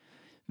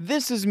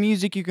This is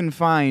Music You Can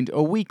Find,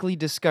 a weekly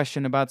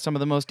discussion about some of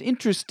the most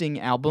interesting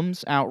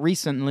albums out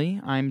recently.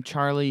 I'm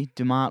Charlie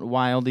Dumont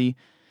Wildy.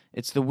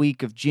 It's the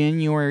week of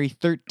January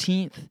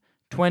 13th,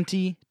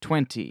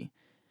 2020.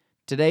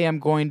 Today I'm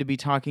going to be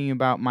talking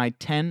about my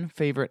 10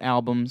 favorite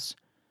albums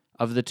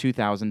of the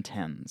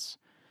 2010s.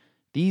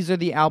 These are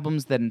the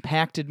albums that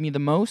impacted me the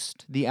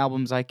most, the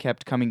albums I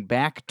kept coming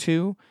back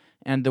to,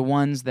 and the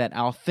ones that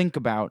I'll think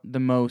about the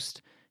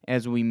most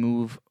as we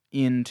move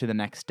into the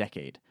next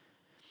decade.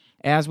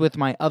 As with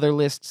my other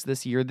lists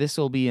this year, this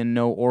will be in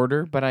no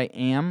order, but I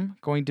am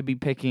going to be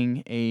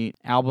picking an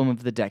album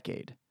of the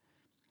decade.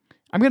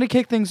 I'm going to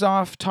kick things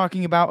off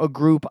talking about a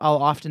group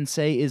I'll often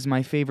say is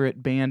my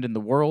favorite band in the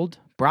world,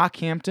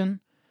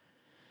 Brockhampton.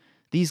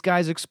 These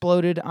guys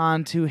exploded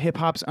onto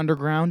hip-hop's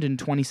underground in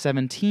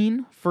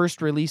 2017,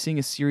 first releasing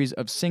a series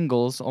of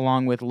singles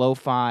along with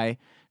lo-fi,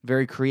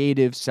 very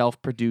creative,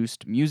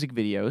 self-produced music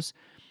videos,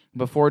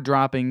 before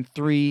dropping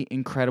 3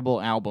 incredible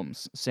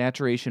albums,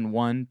 Saturation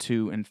 1,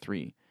 2, and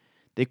 3.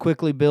 They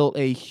quickly built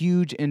a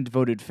huge and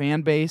devoted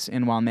fan base,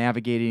 and while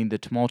navigating the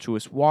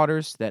tumultuous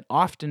waters that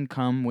often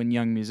come when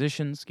young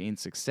musicians gain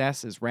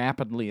success as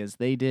rapidly as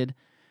they did,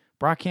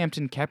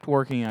 Brockhampton kept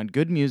working on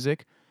good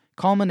music,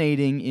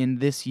 culminating in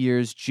this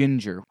year's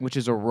Ginger, which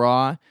is a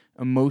raw,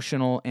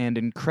 emotional, and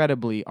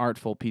incredibly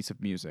artful piece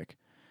of music.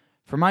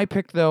 For my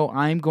pick, though,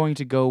 I'm going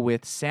to go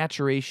with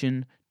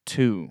Saturation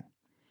 2.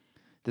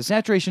 The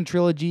Saturation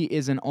Trilogy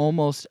is an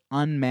almost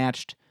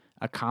unmatched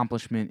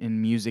accomplishment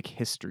in music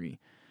history.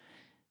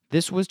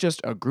 This was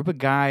just a group of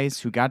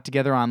guys who got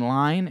together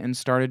online and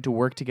started to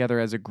work together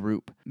as a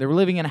group. They were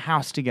living in a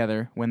house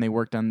together when they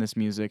worked on this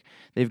music.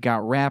 They've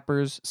got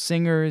rappers,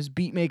 singers,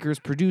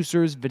 beatmakers,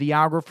 producers,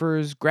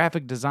 videographers,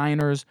 graphic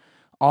designers,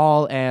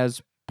 all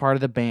as part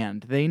of the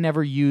band. They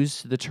never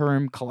used the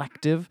term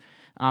collective,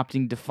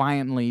 opting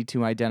defiantly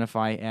to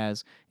identify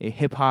as a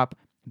hip-hop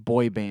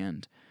boy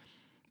band.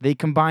 They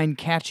combine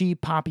catchy,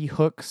 poppy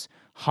hooks,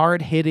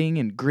 hard-hitting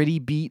and gritty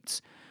beats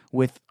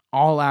with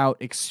all-out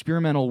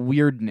experimental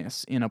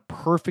weirdness in a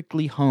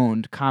perfectly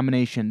honed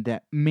combination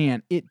that,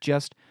 man, it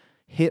just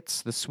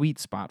hits the sweet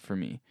spot for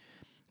me.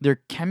 Their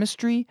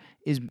chemistry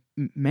is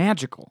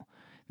magical.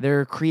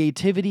 Their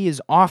creativity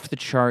is off the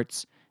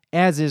charts,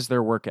 as is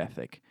their work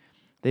ethic.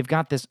 They've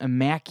got this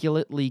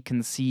immaculately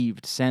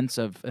conceived sense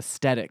of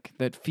aesthetic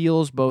that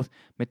feels both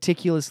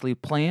meticulously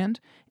planned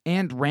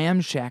and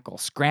ramshackle,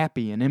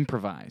 scrappy, and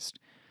improvised.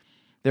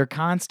 They're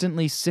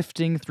constantly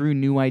sifting through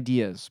new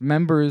ideas.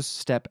 Members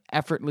step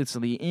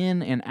effortlessly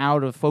in and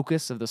out of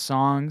focus of the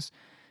songs,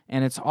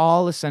 and it's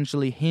all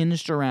essentially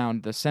hinged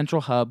around the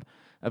central hub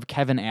of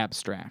Kevin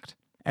Abstract.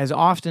 As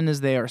often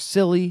as they are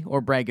silly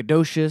or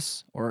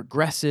braggadocious or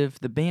aggressive,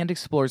 the band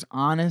explores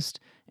honest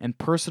and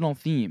personal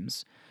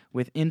themes,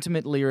 with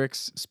intimate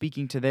lyrics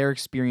speaking to their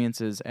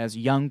experiences as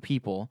young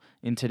people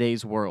in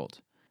today's world.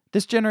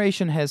 This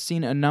generation has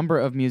seen a number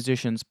of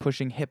musicians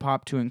pushing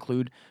hip-hop to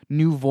include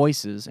new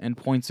voices and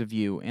points of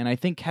view, and I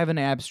think Kevin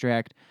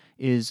Abstract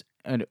is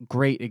a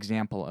great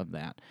example of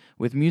that,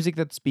 with music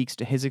that speaks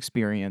to his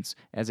experience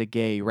as a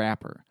gay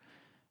rapper.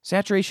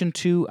 Saturation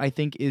 2, I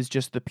think, is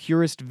just the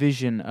purest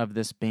vision of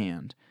this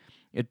band.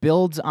 It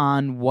builds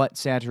on what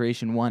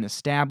Saturation 1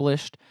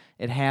 established.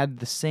 It had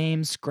the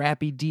same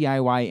scrappy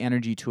DIY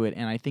energy to it,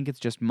 and I think it's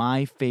just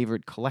my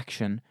favorite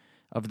collection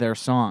of their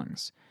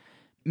songs.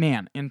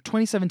 Man, in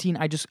 2017,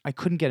 I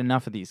couldn't get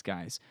enough of these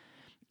guys.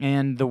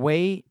 And the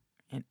way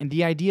and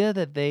the idea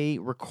that they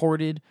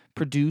recorded,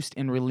 produced,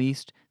 and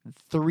released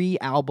 3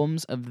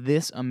 albums of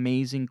this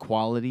amazing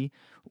quality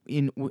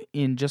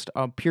in just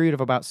a period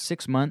of about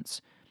 6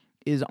 months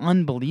is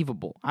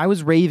unbelievable. I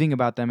was raving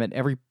about them at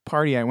every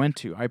party I went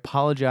to. I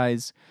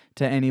apologize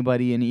to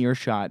anybody in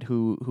earshot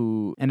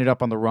who ended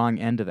up on the wrong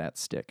end of that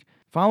stick.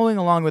 Following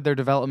along with their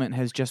development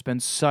has just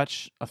been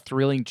such a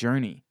thrilling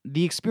journey.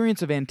 The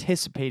experience of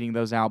anticipating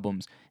those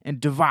albums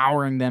and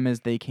devouring them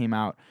as they came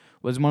out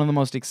was one of the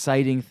most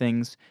exciting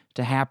things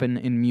to happen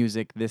in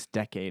music this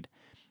decade.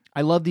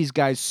 I love these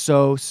guys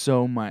so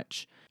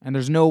much, and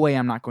there's no way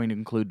I'm not going to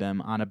include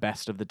them on a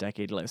best of the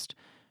decade list.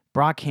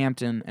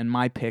 Brockhampton and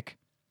my pick,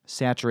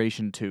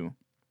 Saturation 2.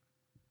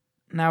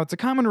 Now, it's a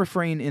common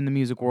refrain in the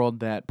music world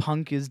that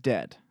punk is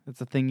dead.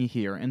 That's a thing you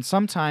hear, and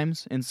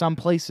sometimes, in some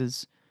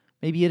places,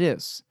 maybe it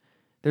is.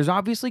 There's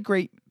obviously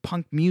great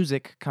punk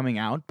music coming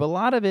out, but a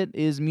lot of it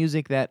is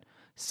music that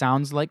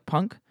sounds like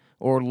punk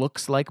or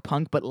looks like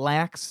punk, but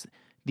lacks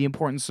the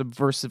important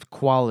subversive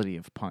quality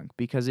of punk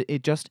because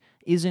it just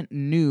isn't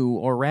new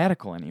or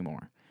radical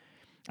anymore.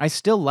 I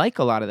still like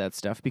a lot of that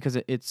stuff because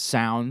it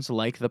sounds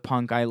like the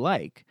punk I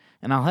like,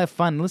 and I'll have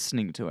fun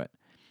listening to it.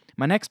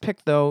 My next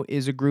pick, though,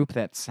 is a group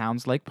that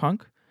sounds like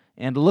punk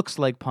and looks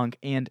like punk,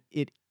 and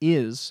it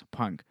is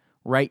punk,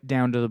 right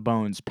down to the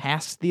bones,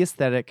 past the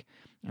aesthetic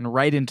and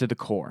right into the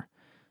core.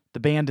 The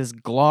band is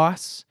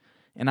Gloss,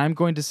 and I'm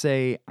going to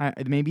say,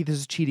 maybe this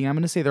is cheating, I'm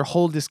going to say their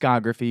whole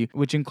discography,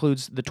 which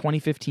includes the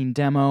 2015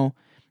 demo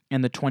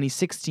and the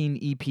 2016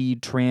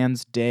 EP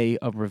Trans Day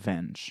of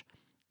Revenge.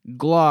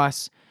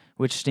 Gloss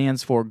which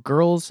stands for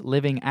Girls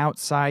Living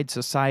Outside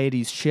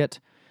Society's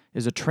Shit,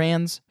 is a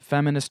trans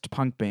feminist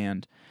punk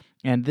band,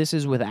 and this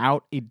is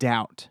without a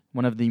doubt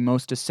one of the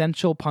most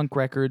essential punk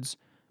records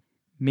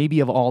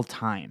maybe of all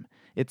time.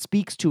 It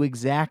speaks to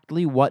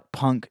exactly what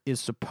punk is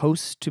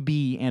supposed to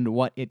be and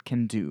what it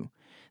can do.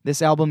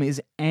 This album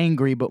is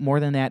angry, but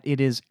more than that,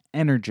 it is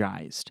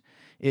energized.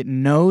 It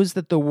knows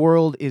that the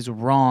world is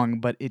wrong,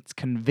 but it's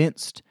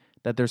convinced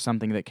that there's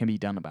something that can be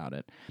done about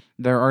it.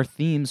 There are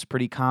themes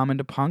pretty common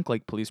to punk,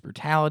 like police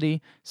brutality,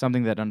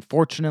 something that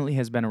unfortunately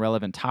has been a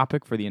relevant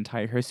topic for the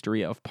entire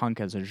history of punk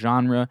as a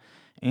genre,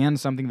 and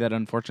something that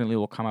unfortunately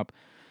will come up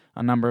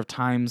a number of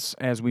times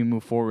as we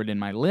move forward in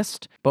my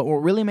list. But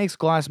what really makes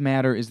Gloss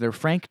matter is their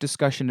frank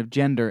discussion of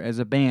gender as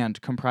a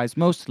band comprised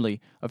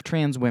mostly of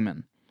trans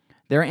women.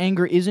 Their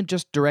anger isn't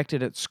just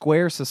directed at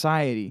square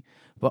society,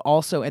 but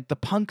also at the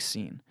punk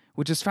scene,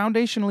 which is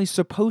foundationally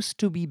supposed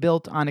to be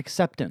built on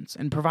acceptance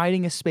and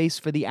providing a space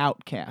for the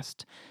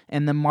outcast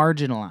and the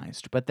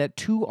marginalized, but that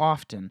too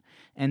often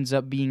ends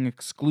up being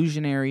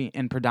exclusionary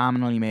and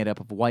predominantly made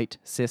up of white,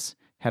 cis,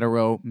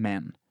 hetero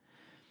men.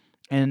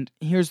 And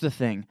here's the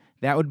thing,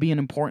 that would be an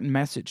important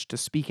message to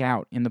speak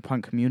out in the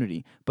punk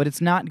community, but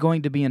it's not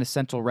going to be an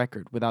essential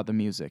record without the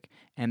music,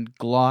 and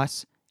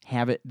Gloss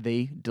have it,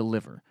 they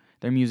deliver.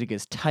 Their music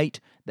is tight,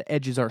 the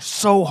edges are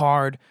so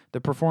hard,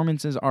 the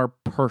performances are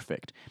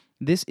perfect.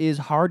 This is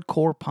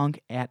hardcore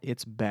punk at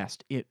its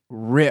best. It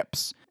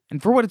rips.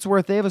 And for what it's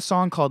worth, they have a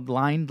song called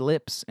Lined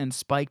Lips and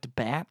Spiked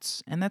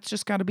Bats, and that's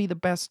just got to be the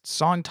best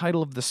song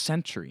title of the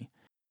century.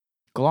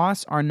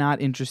 Gloss are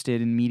not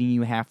interested in meeting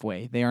you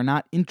halfway. They are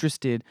not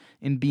interested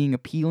in being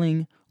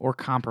appealing or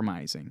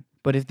compromising.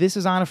 But if this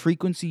is on a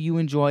frequency you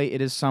enjoy,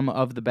 it is some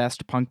of the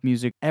best punk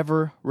music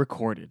ever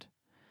recorded.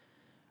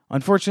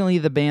 Unfortunately,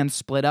 the band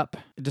split up.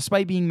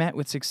 Despite being met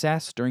with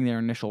success during their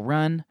initial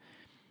run,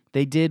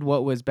 they did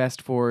what was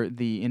best for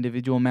the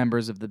individual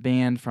members of the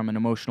band from an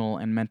emotional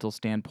and mental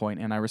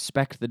standpoint, and I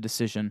respect the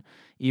decision,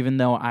 even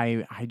though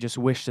I just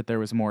wish that there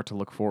was more to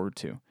look forward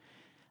to.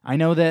 I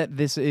know that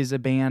this is a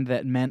band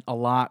that meant a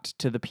lot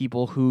to the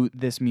people who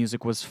this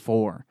music was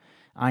for.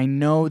 I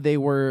know they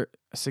were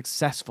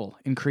successful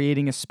in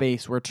creating a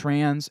space where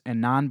trans and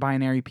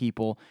non-binary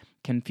people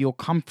can feel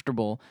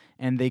comfortable,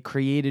 and they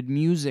created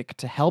music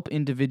to help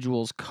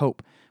individuals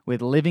cope with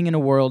living in a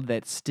world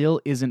that still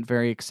isn't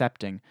very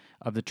accepting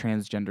of the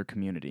transgender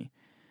community.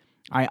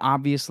 I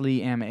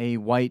obviously am a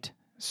white,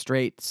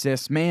 straight,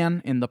 cis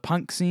man in the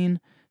punk scene,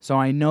 so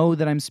I know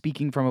that I'm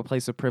speaking from a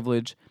place of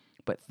privilege,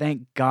 but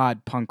thank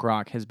God punk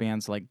rock has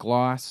bands like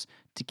Gloss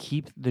to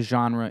keep the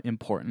genre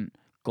important.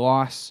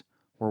 Gloss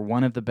were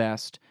one of the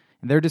best,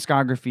 and their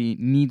discography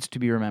needs to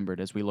be remembered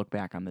as we look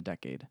back on the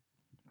decade.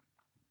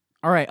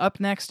 All right, up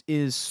next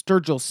is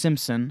Sturgill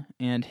Simpson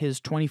and his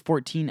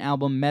 2014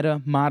 album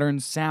Meta Modern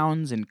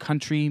Sounds in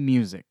Country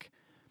Music.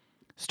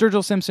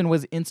 Sturgill Simpson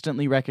was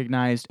instantly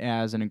recognized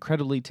as an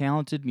incredibly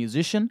talented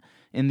musician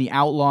in the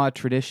outlaw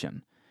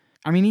tradition.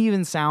 I mean, he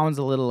even sounds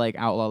a little like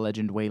outlaw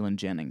legend Waylon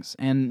Jennings,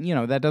 and,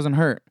 that doesn't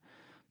hurt.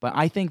 But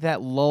I think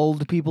that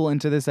lulled people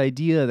into this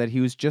idea that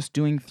he was just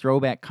doing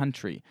throwback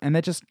country, and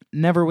that just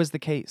never was the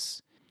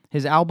case.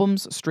 His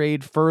albums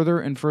strayed further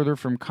and further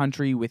from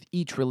country with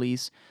each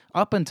release,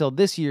 up until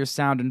this year's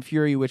Sound and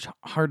Fury, which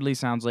hardly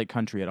sounds like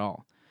country at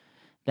all.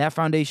 That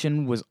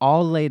foundation was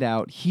all laid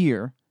out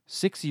here,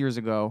 6 years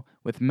ago,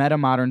 with Meta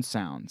Modern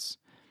Sounds.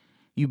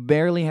 You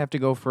barely have to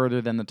go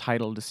further than the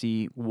title to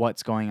see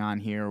what's going on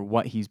here,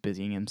 what he's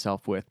busying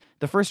himself with.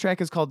 The first track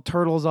is called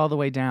Turtles All the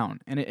Way Down,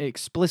 and it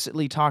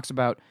explicitly talks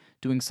about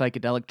doing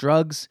psychedelic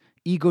drugs,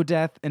 ego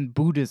death, and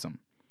Buddhism.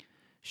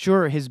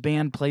 Sure, his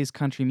band plays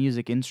country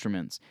music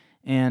instruments,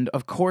 and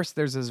of course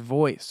there's his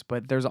voice,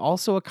 but there's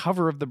also a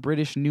cover of the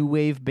British new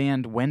wave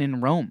band When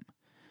in Rome.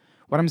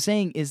 What I'm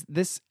saying is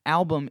this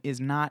album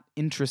is not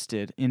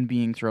interested in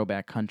being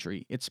throwback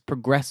country. It's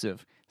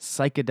progressive,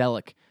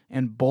 psychedelic,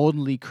 and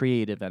boldly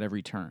creative at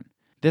every turn.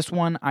 This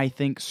one, I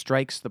think,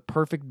 strikes the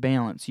perfect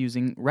balance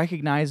using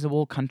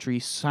recognizable country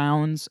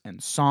sounds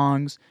and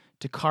songs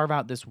to carve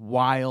out this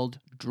wild,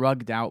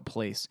 drugged-out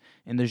place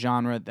in the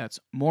genre that's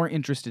more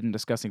interested in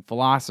discussing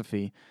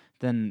philosophy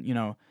than,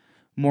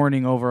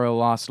 mourning over a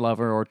lost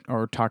lover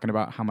or talking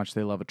about how much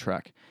they love a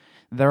truck.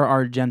 There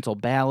are gentle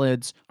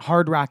ballads,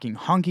 hard-rocking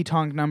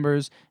honky-tonk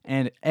numbers,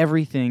 and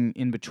everything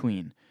in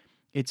between.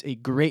 It's a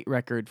great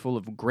record full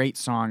of great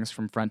songs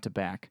from front to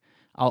back.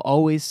 I'll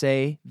always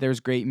say there's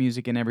great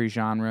music in every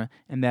genre,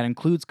 and that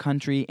includes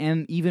country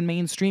and even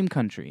mainstream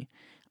country.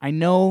 I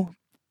know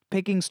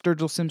picking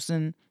Sturgill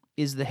Simpson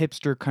is the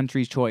hipster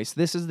country choice.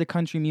 This is the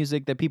country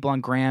music that people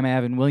on Graham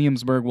Ave and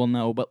Williamsburg will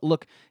know, but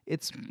look,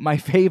 it's my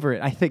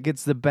favorite. I think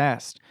it's the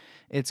best.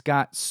 It's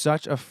got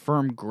such a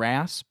firm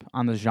grasp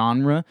on the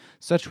genre,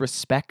 such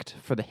respect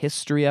for the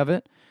history of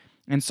it,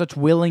 and such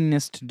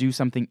willingness to do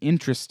something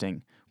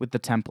interesting with the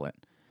template.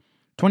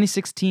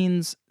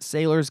 2016's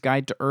Sailor's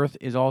Guide to Earth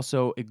is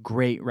also a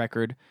great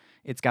record.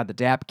 It's got the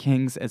Dap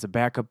Kings as a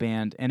backup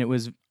band, and it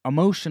was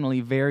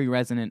emotionally very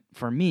resonant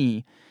for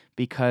me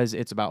because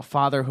it's about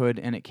fatherhood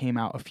and it came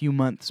out a few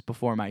months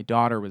before my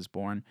daughter was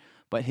born.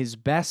 But his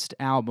best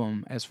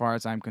album, as far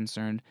as I'm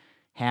concerned,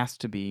 has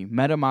to be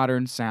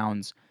Metamodern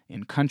Sounds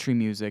in Country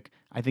Music.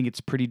 I think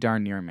it's pretty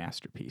darn near a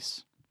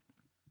masterpiece.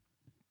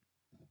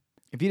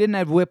 If you didn't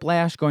have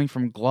Whiplash going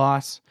from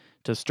Gloss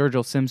to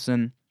Sturgill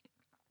Simpson,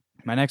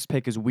 my next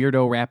pick is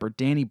weirdo rapper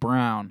Danny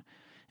Brown,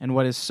 and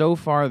what is so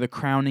far the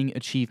crowning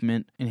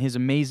achievement in his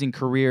amazing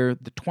career,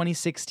 the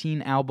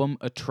 2016 album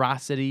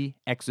Atrocity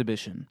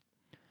Exhibition.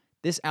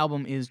 This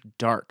album is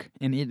dark,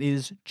 and it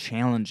is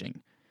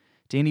challenging.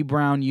 Danny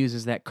Brown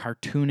uses that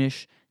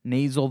cartoonish,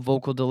 nasal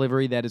vocal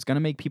delivery that is going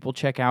to make people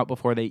check out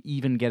before they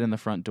even get in the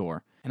front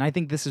door. And I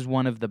think this is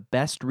one of the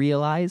best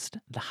realized,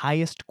 the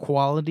highest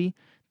quality,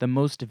 the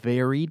most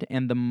varied,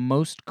 and the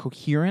most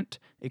coherent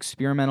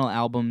experimental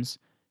albums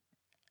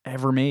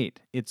ever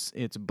made. It's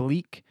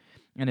bleak,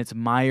 and it's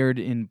mired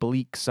in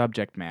bleak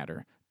subject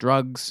matter.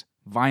 Drugs,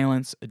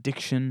 violence,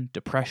 addiction,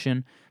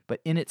 depression, but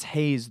in its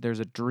haze there's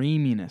a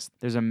dreaminess,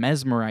 there's a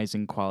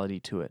mesmerizing quality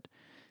to it.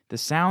 The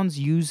sounds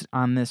used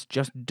on this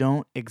just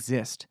don't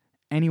exist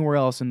anywhere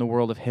else in the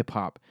world of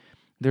hip-hop.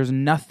 There's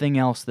nothing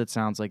else that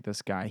sounds like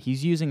this guy.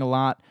 He's using a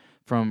lot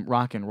from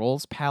rock and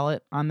roll's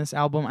palette on this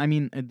album. I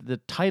mean, the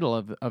title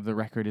of the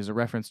record is a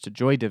reference to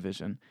Joy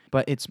Division,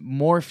 but it's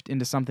morphed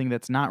into something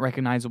that's not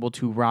recognizable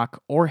to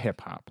rock or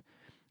hip-hop.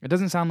 It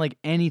doesn't sound like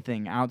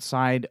anything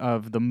outside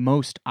of the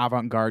most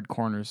avant-garde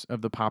corners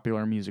of the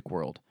popular music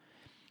world.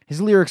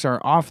 His lyrics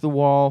are off the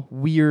wall,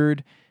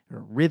 weird,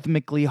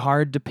 rhythmically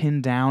hard to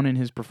pin down in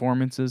his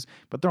performances,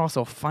 but they're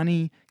also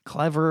funny,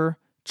 clever,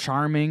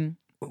 charming,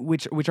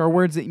 which are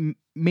words that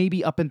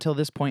maybe up until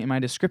this point in my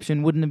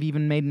description wouldn't have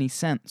even made any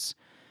sense.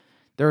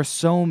 There are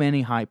so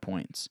many high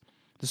points.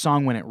 The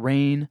song When It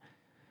Rain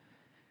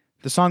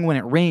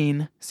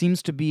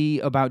seems to be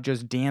about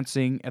just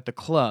dancing at the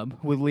club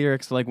with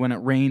lyrics like when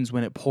it rains,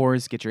 when it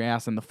pours, get your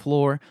ass on the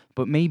floor.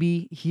 But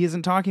maybe he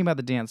isn't talking about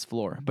the dance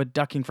floor, but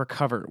ducking for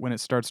cover when it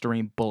starts to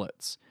rain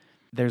bullets.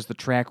 There's the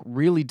track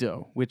Really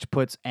Doe, which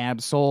puts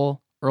Ab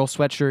Soul, Earl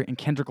Sweatshirt, and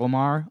Kendrick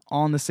Lamar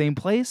all in the same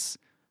place.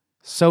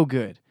 So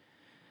good.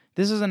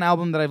 This is an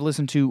album that I've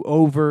listened to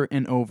over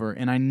and over,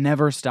 and I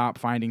never stop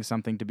finding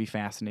something to be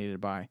fascinated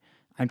by.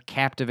 I'm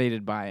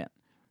captivated by it.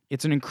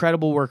 It's an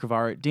incredible work of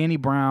art. Danny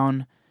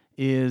Brown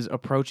is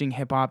approaching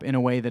hip-hop in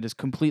a way that is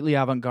completely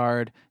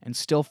avant-garde and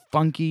still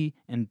funky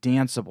and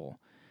danceable.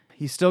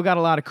 He's still got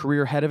a lot of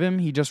career ahead of him.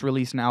 He just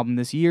released an album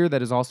this year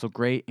that is also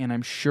great, and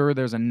I'm sure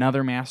there's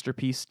another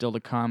masterpiece still to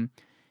come.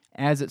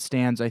 As it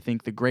stands, I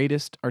think the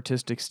greatest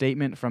artistic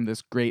statement from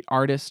this great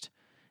artist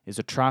is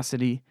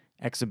Atrocity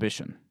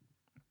Exhibition.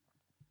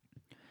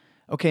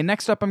 Okay,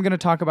 next up I'm going to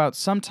talk about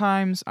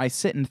Sometimes I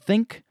Sit and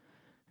Think,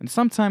 and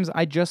Sometimes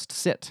I Just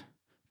Sit,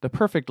 the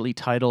perfectly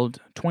titled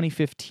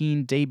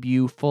 2015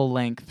 debut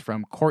full-length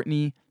from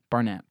Courtney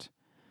Barnett.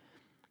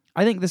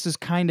 I think this is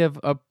kind of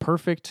a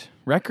perfect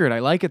record. I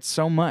like it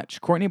so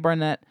much. Courtney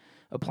Barnett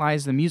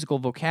applies the musical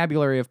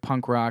vocabulary of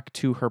punk rock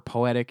to her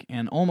poetic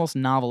and almost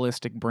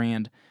novelistic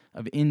brand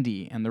of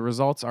indie, and the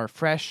results are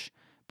fresh,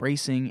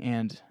 bracing,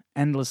 and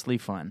endlessly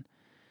fun.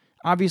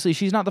 Obviously,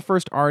 she's not the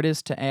first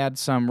artist to add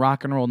some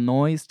rock and roll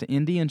noise to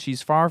indie, and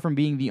she's far from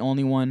being the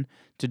only one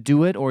to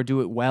do it or do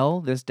it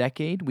well this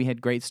decade. We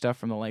had great stuff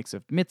from the likes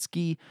of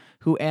Mitski,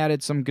 who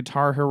added some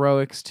guitar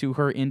heroics to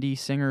her indie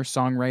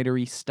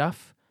singer-songwritery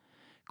stuff.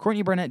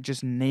 Courtney Barnett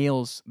just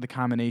nails the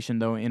combination,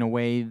 though, in a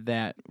way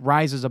that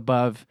rises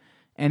above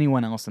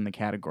anyone else in the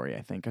category,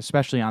 I think,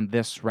 especially on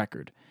this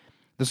record.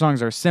 The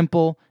songs are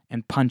simple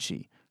and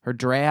punchy. Her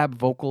drab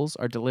vocals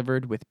are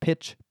delivered with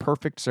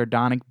pitch-perfect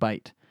sardonic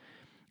bite.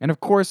 And of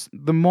course,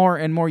 the more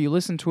and more you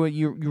listen to it,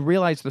 you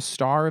realize the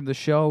star of the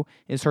show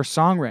is her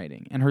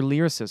songwriting and her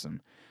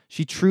lyricism.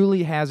 She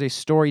truly has a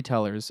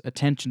storyteller's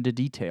attention to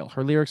detail.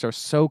 Her lyrics are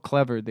so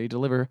clever, they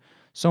deliver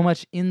so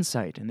much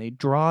insight, and they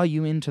draw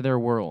you into their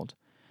world.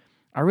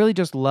 I really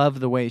just love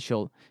the way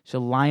she'll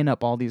line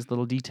up all these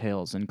little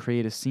details and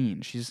create a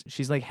scene.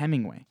 She's like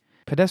Hemingway.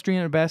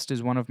 Pedestrian at Best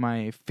is one of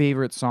my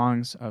favorite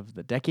songs of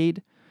the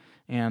decade,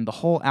 and the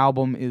whole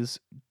album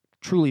is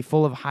truly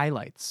full of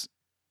highlights.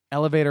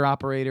 Elevator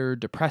Operator,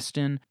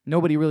 Depreston,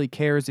 Nobody Really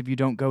Cares If You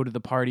Don't Go to the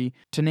Party,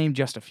 to name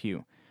just a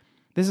few.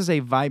 This is a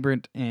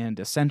vibrant and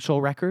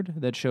essential record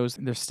that shows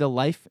there's still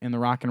life in the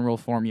rock and roll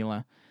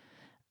formula.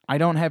 I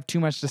don't have too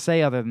much to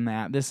say other than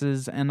that. This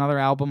is another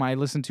album I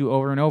listen to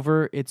over and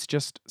over. It's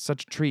just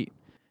such a treat.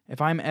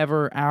 If I'm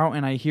ever out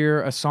and I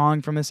hear a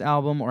song from this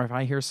album, or if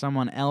I hear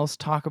someone else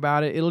talk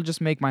about it, it'll just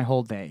make my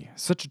whole day.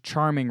 Such a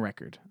charming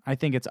record. I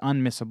think it's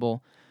unmissable.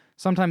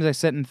 Sometimes I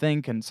sit and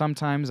think, and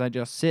sometimes I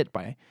just sit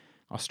by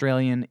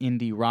Australian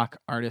indie rock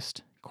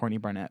artist Courtney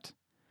Barnett.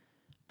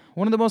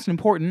 One of the most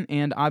important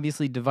and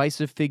obviously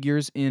divisive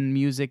figures in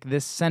music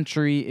this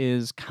century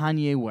is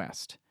Kanye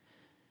West.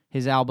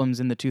 His albums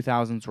in the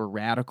 2000s were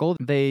radical.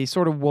 They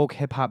sort of woke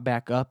hip-hop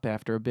back up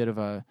after a bit of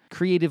a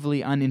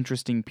creatively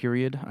uninteresting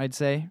period, I'd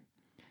say.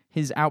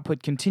 His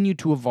output continued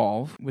to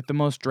evolve, with the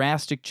most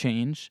drastic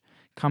change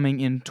coming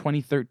in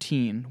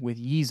 2013 with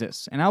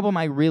Yeezus, an album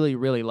I really,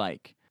 really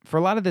like. For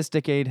a lot of this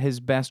decade, his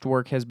best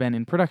work has been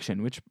in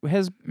production, which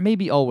has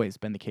maybe always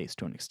been the case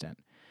to an extent.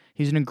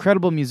 He's an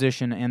incredible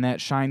musician, and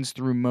that shines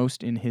through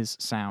most in his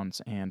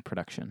sounds and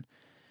production.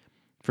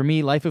 For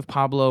me, Life of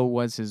Pablo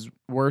was his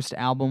worst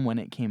album when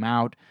it came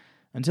out,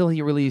 until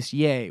he released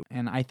Yay,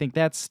 and I think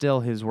that's still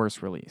his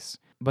worst release.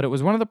 But it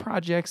was one of the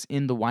projects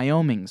in the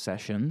Wyoming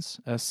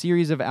Sessions, a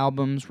series of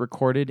albums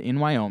recorded in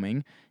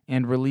Wyoming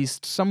and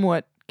released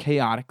somewhat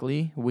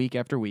chaotically, week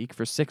after week,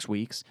 for 6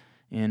 weeks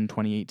in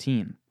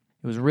 2018.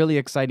 It was a really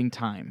exciting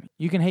time.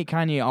 You can hate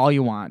Kanye all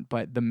you want,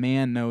 but the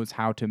man knows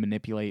how to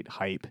manipulate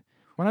hype.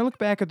 When I look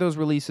back at those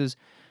releases,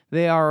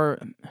 they're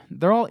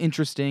all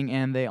interesting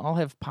and they all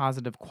have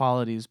positive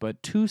qualities,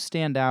 but two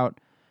stand out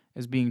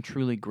as being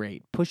truly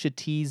great. Pusha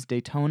T's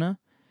Daytona,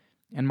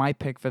 and my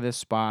pick for this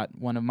spot,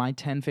 one of my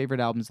 10 favorite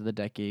albums of the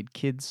decade,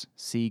 Kids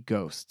See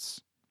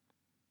Ghosts.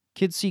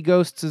 Kids See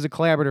Ghosts is a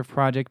collaborative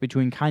project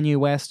between Kanye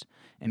West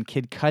and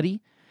Kid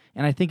Cudi,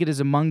 and I think it is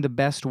among the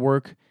best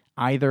work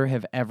either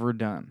have ever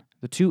done.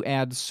 The two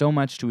add so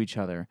much to each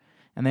other,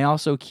 and they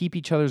also keep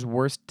each other's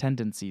worst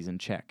tendencies in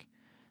check.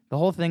 The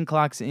whole thing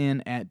clocks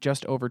in at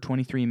just over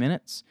 23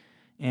 minutes,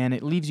 and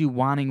it leaves you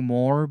wanting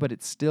more, but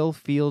it still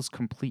feels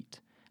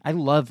complete. I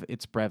love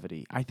its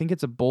brevity. I think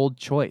it's a bold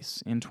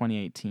choice in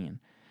 2018.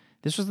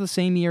 This was the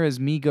same year as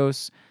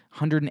Migos'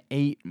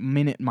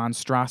 108-minute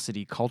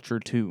monstrosity, Culture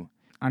 2.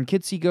 On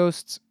Kids See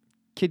Ghosts,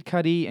 Kid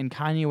Cudi and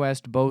Kanye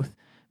West both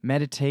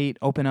meditate,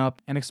 open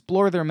up, and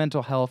explore their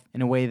mental health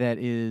in a way that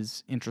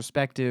is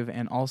introspective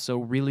and also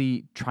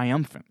really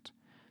triumphant.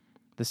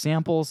 The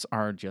samples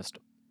are just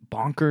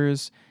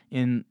bonkers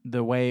in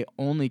the way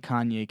only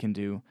Kanye can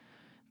do.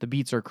 The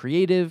beats are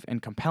creative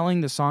and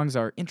compelling, the songs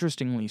are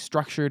interestingly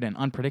structured and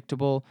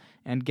unpredictable,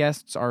 and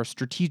guests are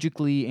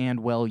strategically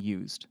and well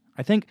used.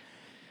 I think,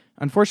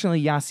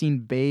 unfortunately,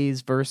 Yasin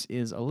Bey's verse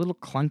is a little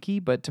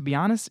clunky, but to be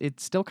honest, it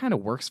still kind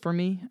of works for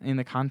me in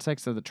the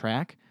context of the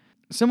track.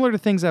 Similar to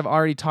things I've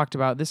already talked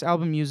about, this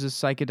album uses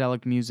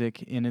psychedelic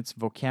music in its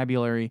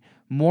vocabulary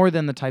more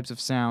than the types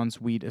of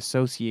sounds we'd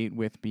associate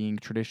with being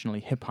traditionally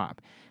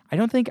hip-hop. I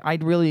don't think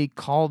I'd really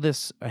call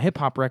this a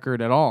hip-hop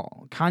record at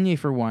all. Kanye,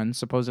 for one,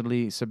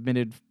 supposedly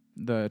submitted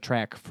the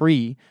track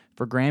Free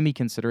for Grammy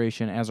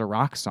consideration as a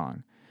rock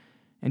song.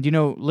 And,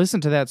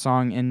 listen to that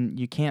song and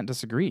you can't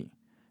disagree.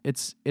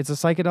 It's a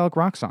psychedelic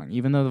rock song,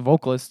 even though the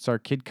vocalists are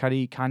Kid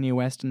Cudi, Kanye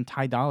West, and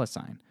Ty Dolla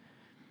 $ign.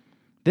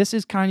 This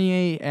is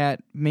Kanye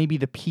at maybe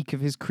the peak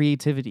of his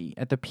creativity,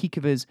 at the peak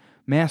of his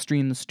mastery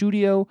in the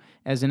studio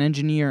as an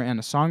engineer and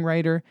a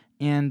songwriter,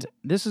 and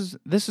this is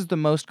the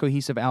most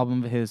cohesive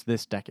album of his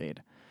this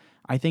decade.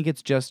 I think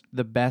it's just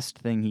the best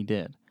thing he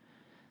did.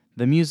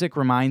 The music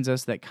reminds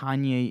us that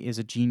Kanye is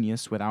a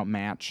genius without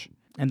match,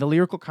 and the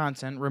lyrical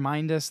content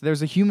reminds us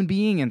there's a human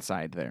being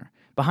inside there,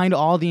 behind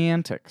all the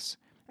antics.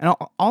 And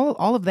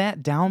all of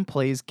that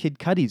downplays Kid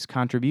Cudi's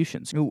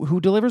contributions, who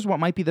delivers what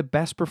might be the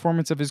best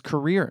performance of his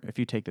career if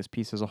you take this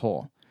piece as a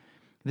whole.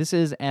 This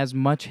is as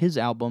much his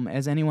album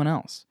as anyone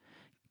else.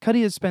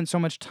 Cudi has spent so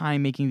much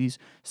time making these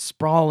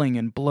sprawling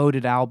and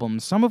bloated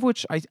albums, some of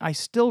which I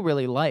still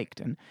really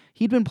liked, and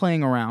he'd been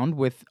playing around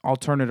with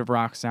alternative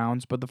rock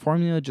sounds, but the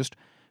formula just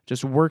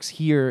works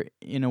here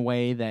in a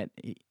way that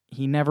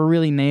he never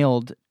really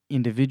nailed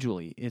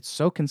individually. It's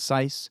so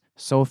concise,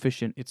 so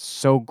efficient, it's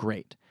so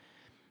great.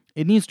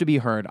 It needs to be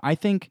heard. I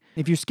think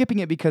if you're skipping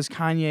it because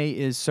Kanye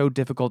is so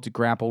difficult to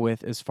grapple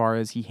with as far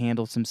as he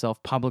handles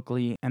himself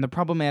publicly and the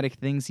problematic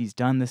things he's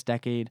done this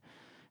decade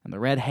and the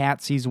red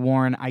hats he's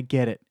worn, I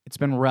get it. It's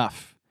been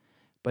rough.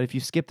 But if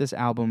you skip this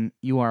album,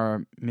 you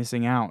are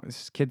missing out.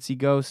 This is Kids See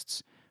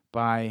Ghosts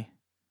by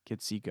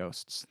Kids See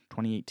Ghosts,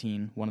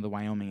 2018, one of the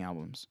Wyoming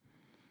albums.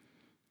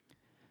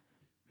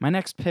 My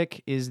next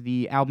pick is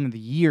the album of the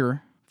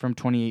year from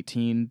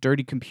 2018,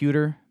 Dirty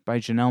Computer by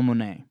Janelle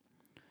Monáe.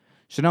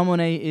 Janelle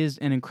Monáe is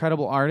an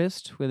incredible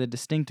artist with a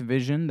distinct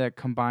vision that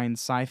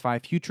combines sci-fi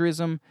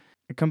futurism.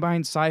 It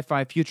combines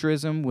sci-fi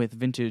futurism with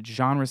vintage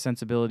genre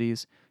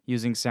sensibilities,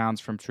 using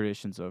sounds from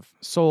traditions of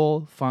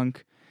soul,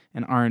 funk,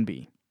 and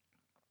R&B.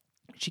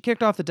 She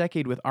kicked off the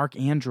decade with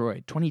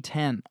ArchAndroid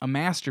 2010, a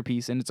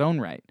masterpiece in its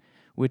own right,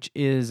 which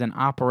is an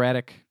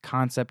operatic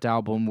concept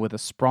album with a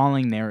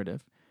sprawling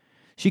narrative.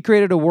 She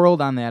created a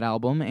world on that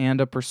album and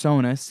a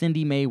persona,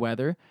 Cindy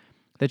Mayweather,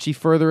 that she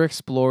further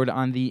explored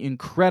on the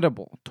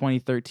incredible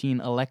 2013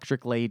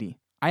 Electric Lady.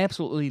 I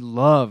absolutely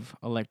love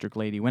Electric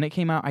Lady. When it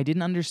came out, I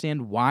didn't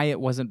understand why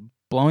it wasn't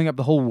blowing up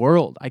the whole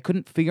world. I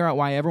couldn't figure out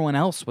why everyone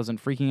else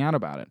wasn't freaking out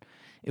about it.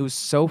 It was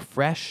so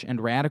fresh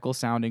and radical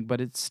sounding, but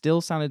it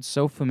still sounded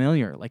so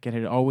familiar, like it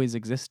had always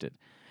existed.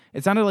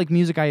 It sounded like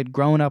music I had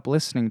grown up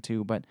listening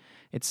to, but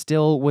it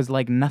still was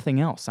like nothing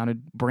else,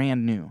 sounded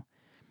brand new.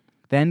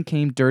 Then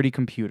came Dirty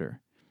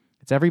Computer.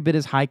 It's every bit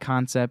as high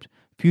concept,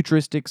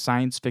 futuristic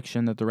science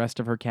fiction that the rest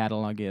of her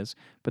catalog is,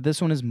 but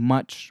this one is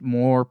much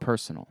more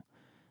personal.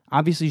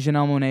 Obviously,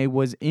 Janelle Monáe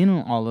was in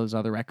all those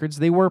other records.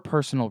 They were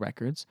personal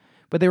records,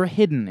 but they were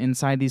hidden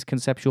inside these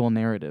conceptual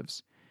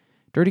narratives.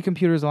 Dirty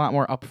Computer is a lot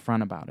more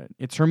upfront about it.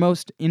 It's her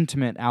most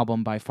intimate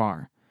album by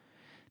far.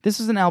 This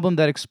is an album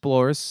that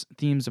explores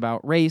themes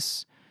about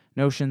race,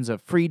 notions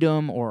of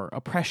freedom or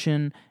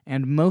oppression,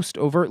 and most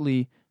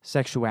overtly,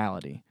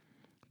 sexuality.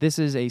 This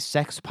is a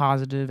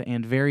sex-positive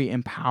and very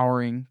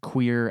empowering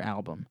queer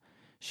album.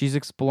 She's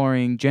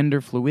exploring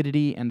gender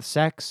fluidity and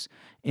sex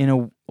in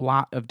a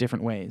lot of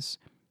different ways.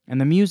 And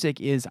the music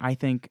is, I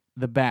think,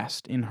 the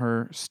best in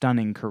her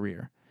stunning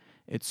career.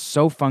 It's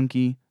so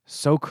funky,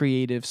 so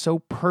creative, so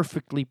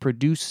perfectly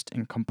produced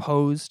and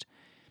composed.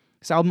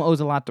 This album owes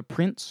a lot to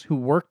Prince, who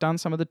worked on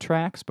some of the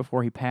tracks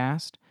before he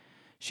passed.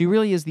 She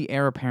really is the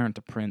heir apparent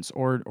to Prince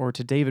or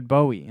to David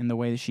Bowie in the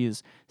way that she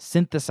is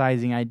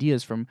synthesizing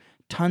ideas from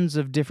tons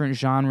of different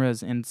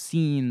genres and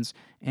scenes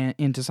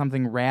into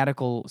something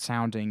radical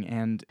sounding,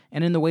 and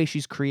in the way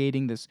she's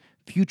creating this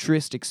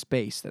futuristic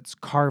space that's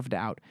carved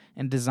out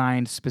and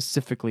designed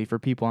specifically for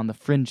people on the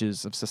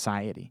fringes of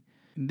society.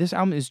 This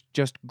album is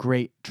just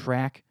great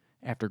track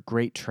after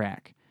great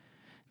track.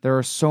 There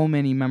are so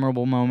many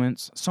memorable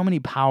moments, so many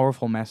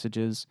powerful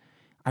messages.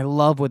 I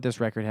love what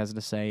this record has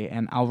to say,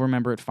 and I'll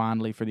remember it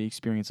fondly for the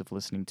experience of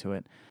listening to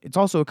it. It's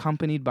also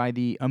accompanied by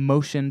the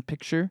Emotion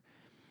Picture,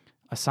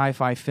 a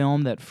sci-fi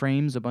film that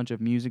frames a bunch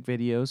of music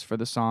videos for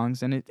the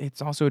songs, and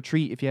it's also a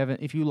treat.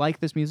 If you like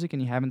this music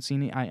and you haven't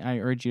seen it, I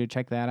urge you to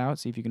check that out,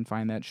 see if you can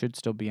find that. It should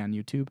still be on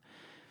YouTube.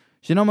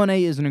 Janelle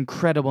Monáe is an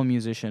incredible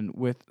musician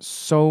with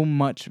so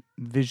much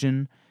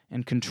vision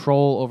and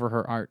control over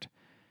her art.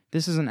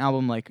 This is an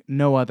album like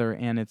no other,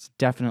 and it's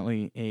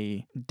definitely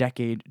a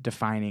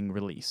decade-defining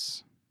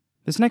release.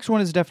 This next one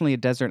is definitely a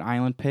desert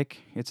island pick.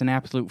 It's an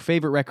absolute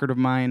favorite record of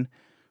mine,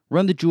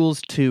 Run the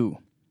Jewels 2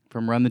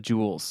 from Run the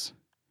Jewels.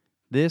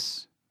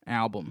 This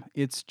album,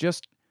 it's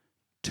just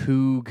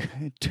too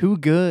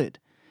good.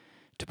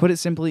 To put it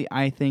simply,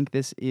 I think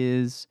this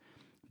is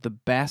the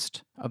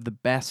best of the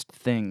best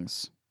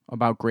things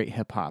about great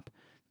hip-hop.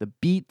 The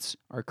beats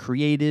are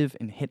creative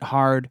and hit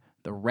hard.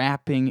 The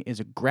rapping is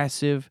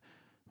aggressive,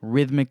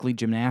 rhythmically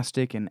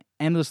gymnastic, and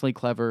endlessly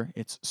clever.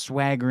 It's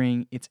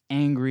swaggering, it's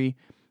angry,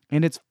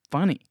 and it's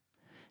funny.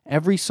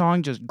 Every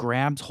song just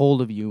grabs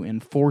hold of you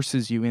and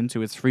forces you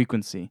into its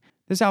frequency.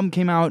 This album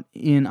came out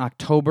in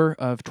October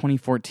of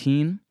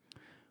 2014,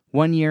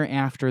 1 year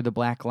after the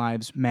Black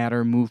Lives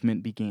Matter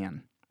movement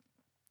began.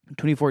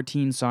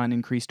 2014 saw an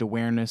increased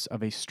awareness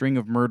of a string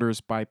of murders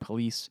by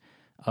police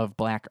of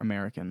black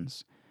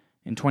Americans.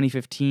 In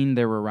 2015,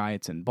 there were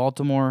riots in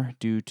Baltimore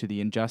due to the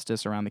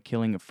injustice around the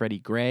killing of Freddie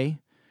Gray.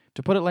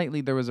 To put it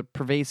lightly, there was a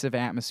pervasive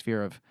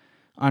atmosphere of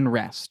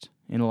unrest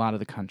in a lot of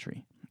the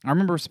country. I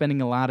remember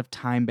spending a lot of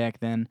time back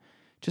then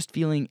just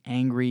feeling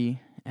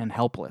angry and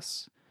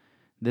helpless.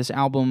 This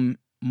album,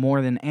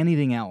 more than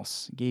anything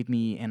else, gave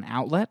me an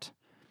outlet,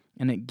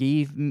 and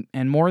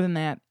and more than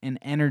that, an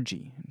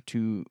energy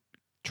to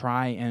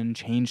try and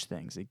change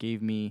things. It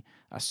gave me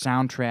a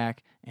soundtrack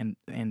and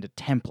a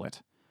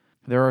template.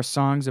 There are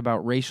songs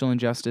about racial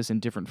injustice in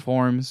different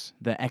forms,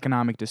 the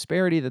economic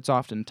disparity that's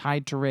often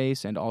tied to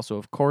race, and also,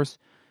 of course,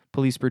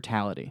 police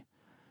brutality.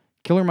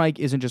 Killer Mike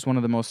isn't just one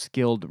of the most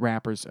skilled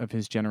rappers of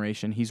his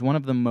generation, he's one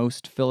of the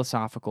most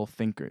philosophical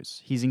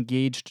thinkers. He's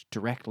engaged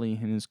directly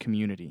in his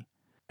community.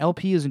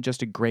 LP isn't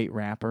just a great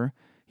rapper,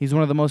 he's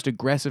one of the most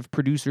aggressive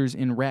producers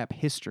in rap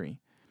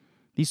history.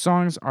 These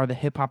songs are the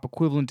hip-hop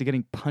equivalent to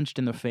getting punched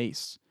in the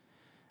face.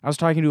 I was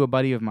talking to a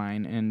buddy of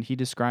mine, and he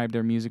described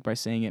their music by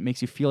saying it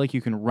makes you feel like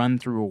you can run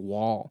through a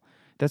wall.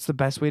 That's the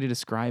best way to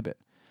describe it.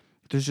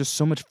 There's just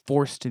so much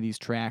force to these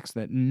tracks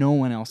that no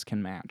one else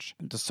can match.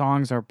 The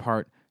songs are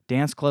part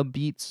dance club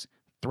beats,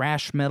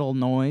 thrash metal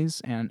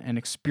noise, and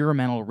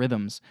experimental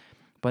rhythms,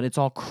 but it's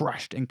all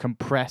crushed and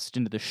compressed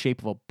into the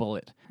shape of a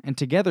bullet. And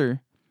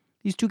together,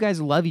 these two guys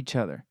love each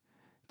other.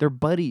 They're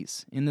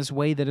buddies in this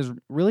way that is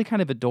really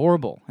kind of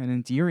adorable and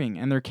endearing,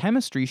 and their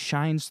chemistry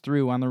shines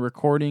through on the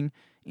recording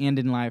and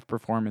in live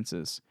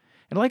performances.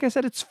 And like I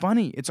said, it's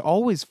funny. It's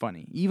always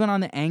funny. Even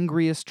on the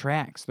angriest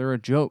tracks, there are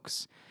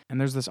jokes. And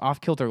there's this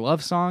off-kilter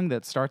love song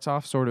that starts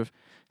off sort of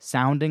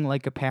sounding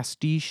like a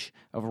pastiche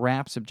of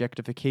rap's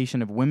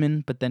objectification of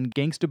women, but then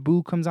Gangsta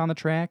Boo comes on the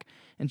track,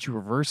 and she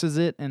reverses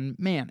it, and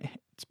man,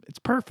 it's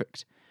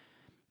perfect.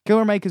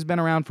 Killer Mike has been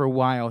around for a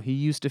while. He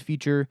used to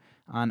feature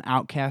on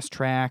Outkast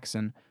tracks,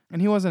 and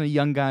he wasn't a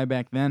young guy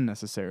back then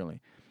necessarily.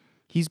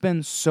 He's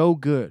been so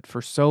good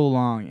for so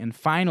long, and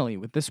finally,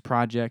 with this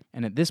project,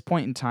 and at this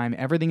point in time,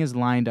 everything is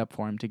lined up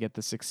for him to get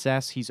the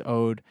success he's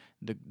owed,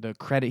 the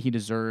credit he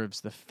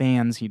deserves, the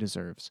fans he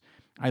deserves.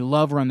 I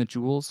love Run the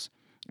Jewels,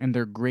 and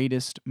their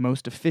greatest,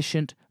 most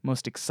efficient,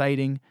 most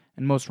exciting,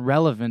 and most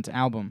relevant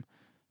album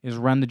is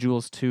Run the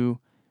Jewels 2.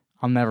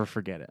 I'll never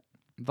forget it.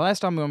 The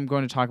last album I'm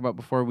going to talk about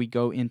before we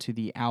go into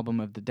the album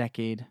of the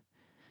decade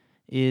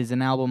is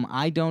an album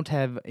I don't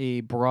have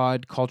a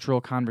broad cultural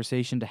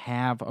conversation to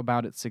have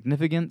about its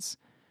significance.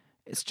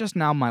 It's just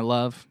an album I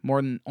love more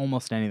than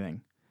almost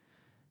anything.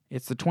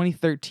 It's the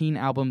 2013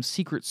 album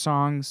Secret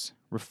Songs,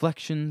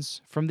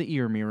 Reflections from the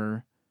Ear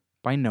Mirror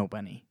by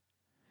Nobunny.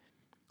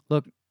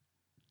 Look,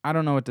 I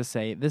don't know what to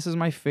say. This is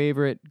my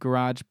favorite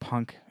garage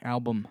punk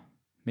album.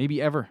 Maybe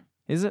ever.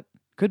 Is it?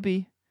 Could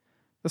be.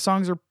 The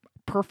songs are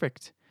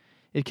perfect.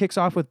 It kicks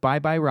off with Bye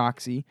Bye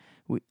Roxy,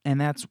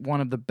 and that's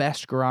one of the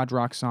best garage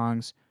rock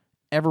songs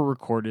ever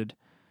recorded.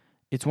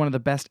 It's one of the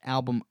best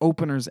album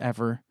openers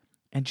ever,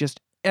 and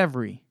just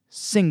every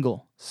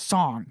single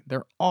song,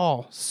 they're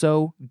all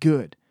so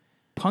good.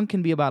 Punk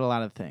can be about a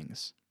lot of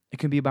things. It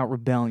can be about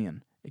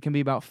rebellion. It can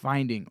be about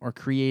finding or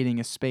creating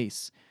a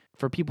space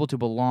for people to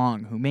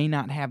belong who may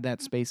not have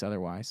that space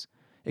otherwise.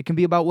 It can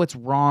be about what's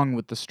wrong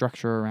with the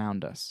structure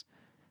around us.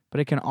 But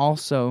it can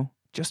also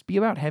just be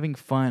about having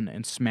fun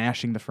and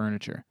smashing the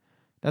furniture.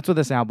 That's what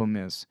this album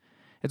is.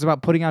 It's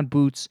about putting on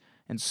boots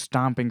and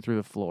stomping through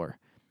the floor.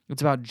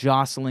 It's about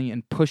jostling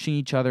and pushing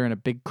each other in a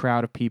big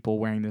crowd of people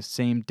wearing the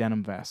same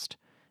denim vest.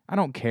 I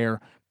don't care.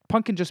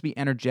 Punk can just be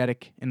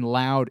energetic and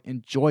loud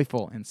and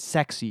joyful and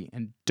sexy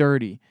and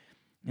dirty.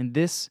 And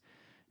this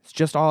is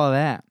just all of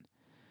that.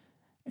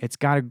 It's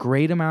got a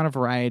great amount of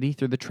variety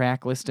through the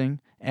track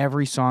listing.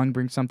 Every song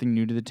brings something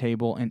new to the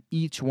table, and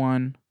each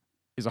one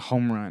is a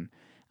home run.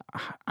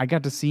 I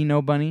got to see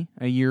Nobunny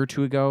a year or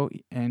two ago,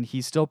 and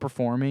he's still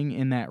performing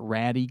in that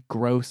ratty,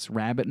 gross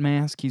rabbit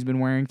mask he's been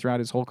wearing throughout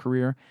his whole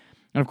career.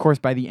 And of course,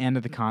 by the end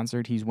of the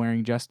concert, he's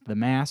wearing just the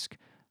mask,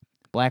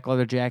 black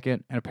leather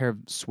jacket, and a pair of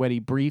sweaty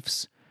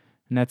briefs,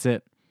 and that's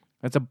it.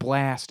 That's a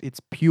blast.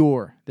 It's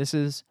pure. This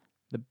is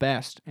the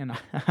best, and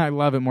I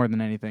love it more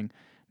than anything.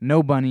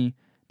 Nobunny.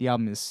 The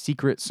album is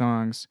Secret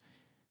Songs,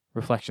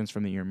 Reflections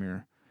from the Ear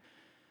Mirror.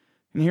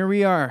 And here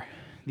we are,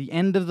 the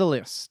end of the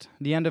list,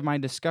 the end of my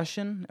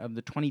discussion of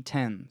the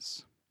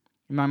 2010s.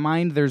 In my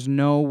mind, there's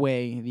no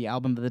way the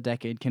album of the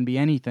decade can be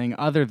anything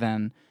other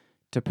than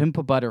To Pimp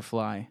a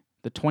Butterfly,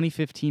 the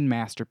 2015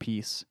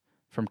 masterpiece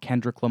from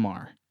Kendrick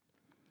Lamar.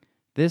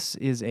 This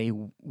is a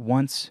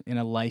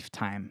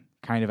once-in-a-lifetime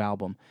kind of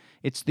album.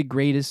 It's the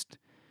greatest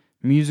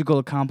musical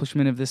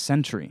accomplishment of this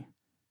century.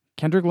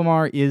 Kendrick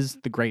Lamar is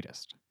the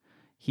greatest.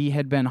 He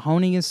had been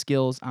honing his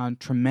skills on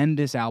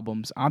tremendous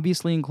albums,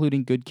 obviously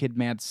including Good Kid,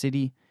 Mad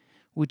City,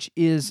 which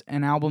is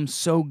an album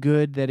so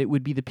good that it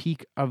would be the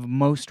peak of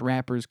most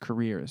rappers'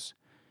 careers.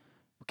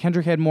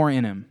 Kendrick had more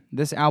in him.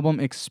 This album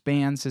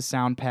expands his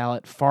sound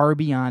palette far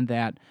beyond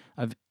that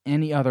of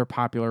any other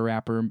popular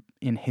rapper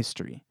in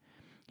history.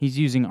 He's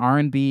using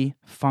R&B,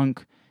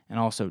 funk, and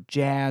also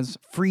jazz,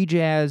 free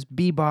jazz,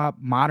 bebop,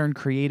 modern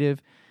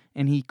creative,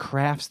 and he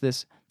crafts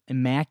this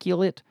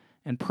immaculate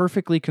and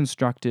perfectly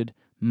constructed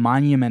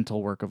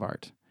monumental work of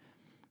art.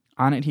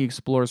 On it, he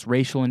explores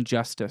racial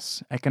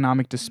injustice,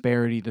 economic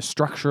disparity, the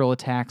structural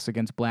attacks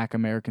against black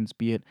Americans,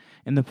 be it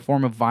in the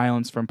form of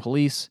violence from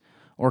police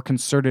or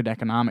concerted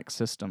economic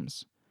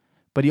systems.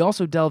 But he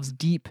also delves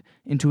deep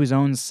into his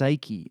own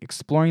psyche,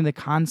 exploring the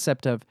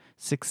concept of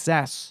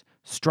success,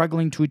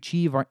 struggling to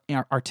achieve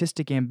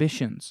artistic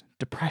ambitions,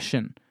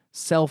 depression,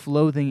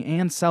 self-loathing,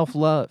 and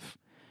self-love.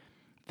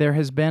 There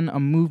has been a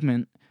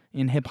movement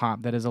in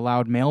hip-hop that has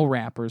allowed male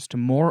rappers to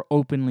more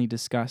openly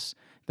discuss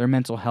their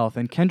mental health,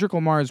 and Kendrick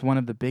Lamar is one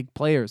of the big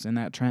players in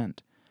that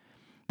trend.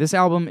 This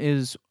album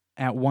is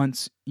at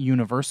once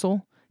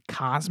universal,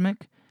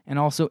 cosmic, and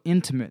also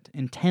intimate,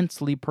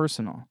 intensely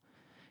personal.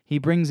 He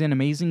brings in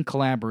amazing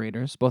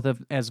collaborators, both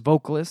as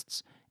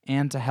vocalists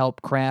and to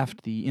help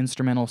craft the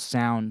instrumental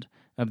sound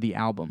of the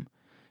album.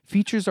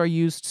 Features are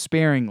used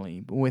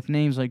sparingly, with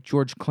names like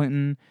George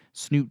Clinton,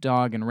 Snoop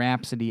Dogg, and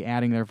Rhapsody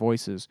adding their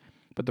voices,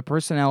 but the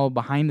personnel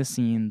behind the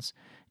scenes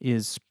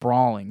is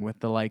sprawling with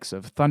the likes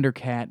of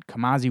Thundercat,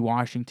 Kamasi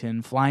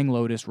Washington, Flying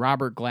Lotus,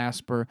 Robert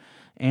Glasper,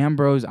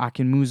 Ambrose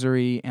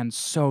Akinmusire, and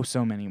so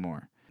many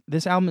more.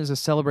 This album is a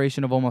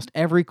celebration of almost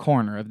every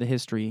corner of the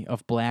history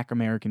of Black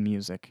American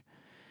music.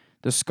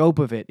 The scope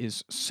of it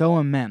is so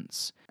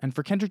immense, and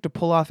for Kendrick to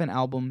pull off an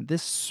album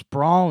this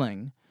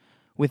sprawling,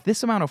 with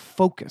this amount of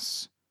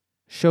focus,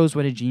 shows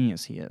what a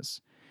genius he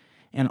is.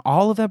 And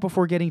all of that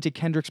before getting to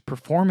Kendrick's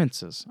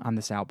performances on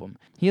this album.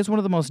 He has one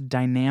of the most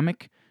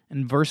dynamic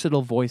and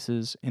versatile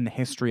voices in the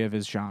history of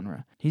his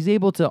genre. He's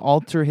able to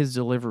alter his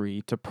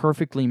delivery to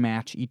perfectly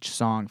match each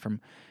song,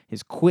 from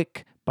his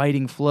quick,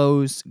 biting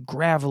flows,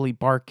 gravelly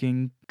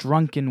barking,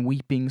 drunken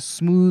weeping,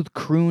 smooth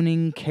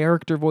crooning,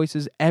 character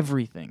voices,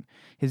 everything.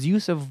 His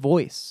use of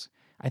voice,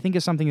 I think,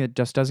 is something that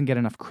just doesn't get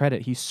enough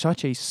credit. He's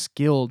such a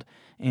skilled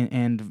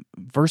and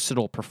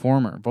versatile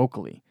performer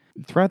vocally.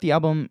 Throughout the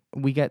album,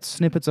 we get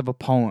snippets of a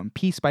poem,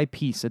 piece by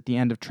piece, at the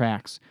end of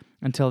tracks,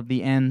 until at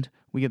the end,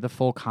 we get the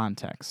full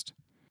context.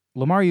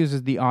 Lamar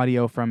uses the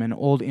audio from an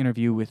old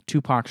interview with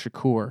Tupac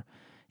Shakur,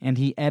 and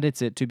he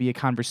edits it to be a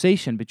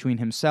conversation between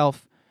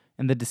himself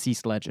and the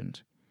deceased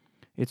legend.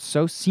 It's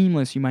so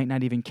seamless you might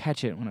not even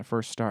catch it when it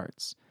first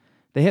starts.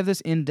 They have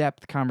this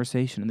in-depth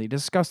conversation, and they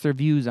discuss their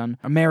views on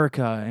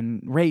America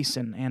and race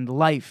and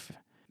life.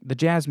 The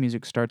jazz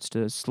music starts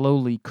to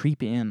slowly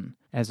creep in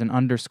as an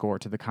underscore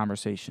to the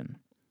conversation.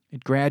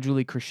 It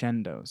gradually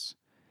crescendos.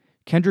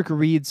 Kendrick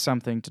reads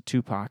something to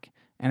Tupac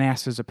and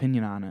asks his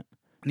opinion on it.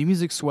 The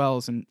music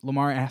swells, and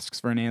Lamar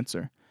asks for an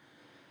answer.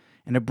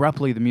 And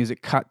abruptly, the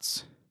music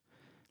cuts,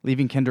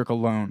 leaving Kendrick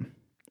alone,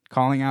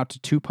 calling out to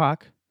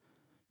Tupac,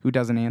 who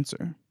doesn't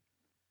answer.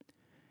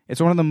 It's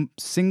one of the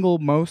single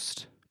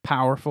most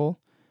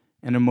powerful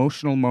and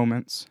emotional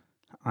moments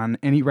on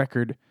any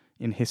record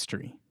in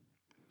history.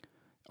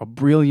 A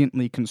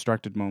brilliantly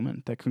constructed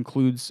moment that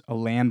concludes a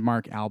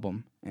landmark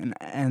album,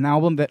 an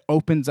album that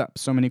opens up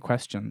so many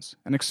questions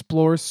and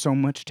explores so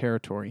much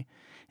territory,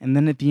 and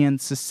then at the end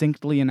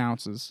succinctly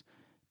announces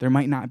there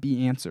might not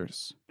be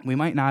answers. We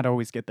might not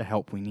always get the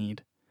help we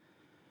need.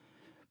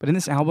 But in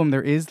this album,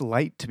 there is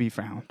light to be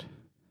found.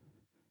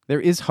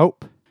 There is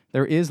hope.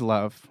 There is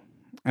love.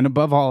 And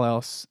above all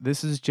else,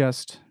 this is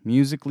just,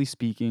 musically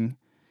speaking,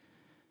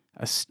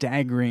 a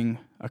staggering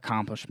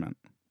accomplishment.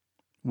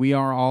 We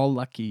are all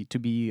lucky to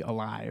be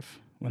alive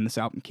when this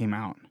album came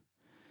out.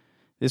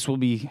 This will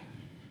be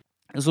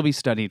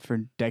studied for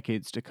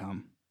decades to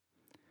come.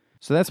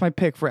 So that's my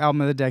pick for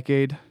Album of the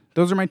Decade.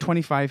 Those are my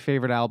 25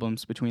 favorite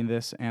albums between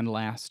this and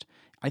last.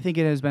 I think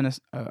it has been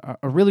a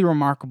really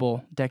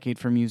remarkable decade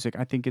for music.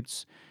 I think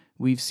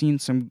we've seen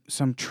some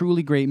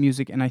truly great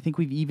music, and I think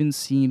we've even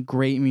seen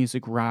great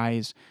music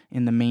rise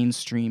in the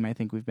mainstream. I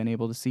think we've been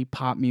able to see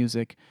pop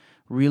music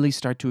really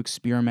start to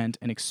experiment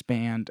and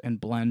expand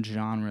and blend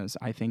genres.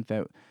 I think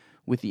that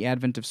with the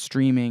advent of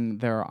streaming,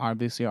 there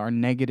obviously are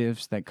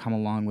negatives that come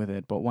along with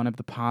it, but one of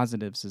the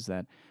positives is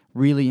that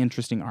really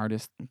interesting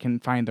artists can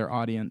find their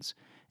audience,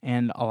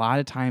 and a lot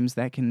of times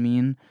that can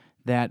mean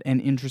that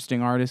an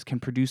interesting artist can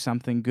produce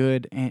something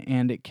good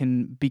and it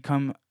can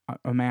become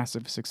a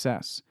massive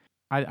success.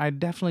 I'm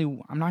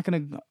not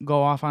going to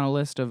go off on a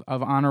list of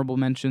honorable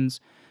mentions,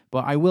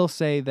 but I will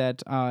say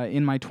that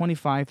in my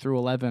 25 through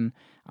 11,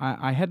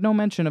 I had no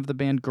mention of the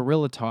band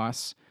Gorilla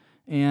Toss,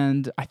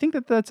 and I think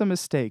that that's a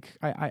mistake.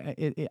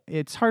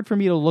 It's hard for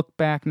me to look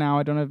back now.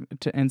 I don't have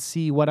and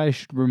see what I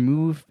should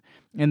remove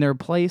in their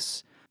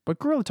place, but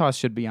Gorilla Toss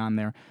should be on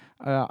there.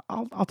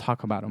 I'll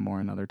talk about them more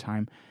another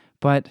time,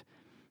 but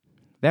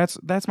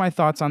that's my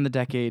thoughts on the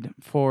decade.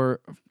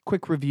 For a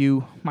quick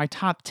review, my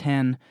top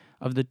 10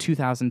 of the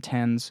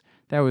 2010s.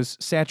 That was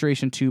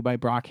Saturation 2 by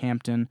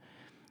Brockhampton,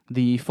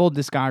 the full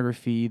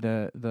discography,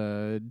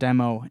 the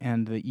demo,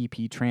 and the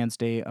EP Trans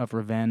Day of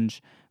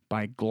Revenge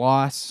by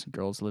Gloss,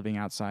 Girls Living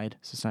Outside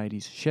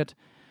Society's Shit,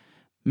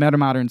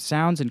 Metamodern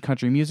Sounds in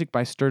Country Music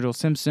by Sturgill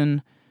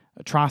Simpson,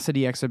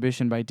 Atrocity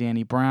Exhibition by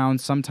Danny Brown,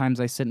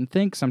 Sometimes I Sit and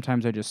Think,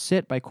 Sometimes I Just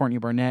Sit by Courtney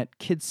Barnett,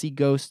 Kids See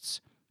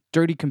Ghosts,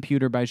 Dirty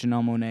Computer by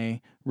Janelle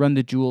Monáe, Run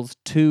the Jewels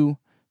 2,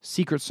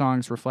 Secret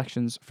Songs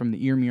Reflections from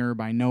the Ear Mirror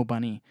by No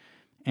Bunny,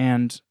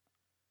 and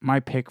my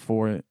pick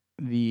for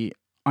the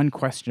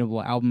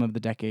unquestionable album of the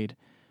decade,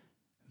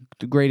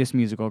 the greatest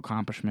musical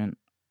accomplishment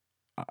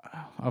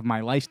of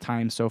my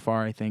lifetime so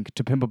far, I think,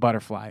 To Pimp a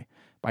Butterfly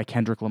by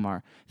Kendrick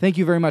Lamar. Thank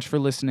you very much for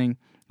listening.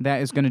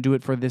 That is going to do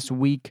it for this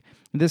week.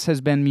 This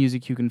has been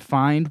Music You Can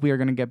Find. We are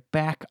going to get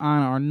back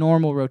on our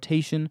normal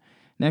rotation.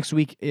 Next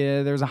week,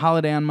 there's a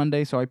holiday on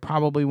Monday, so I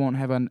probably won't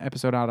have an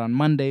episode out on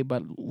Monday,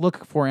 but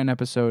look for an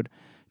episode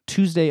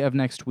Tuesday of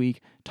next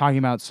week talking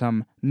about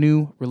some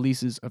new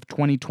releases of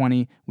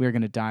 2020. We are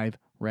going to dive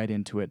right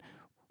into it.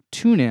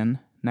 Tune in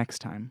next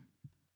time.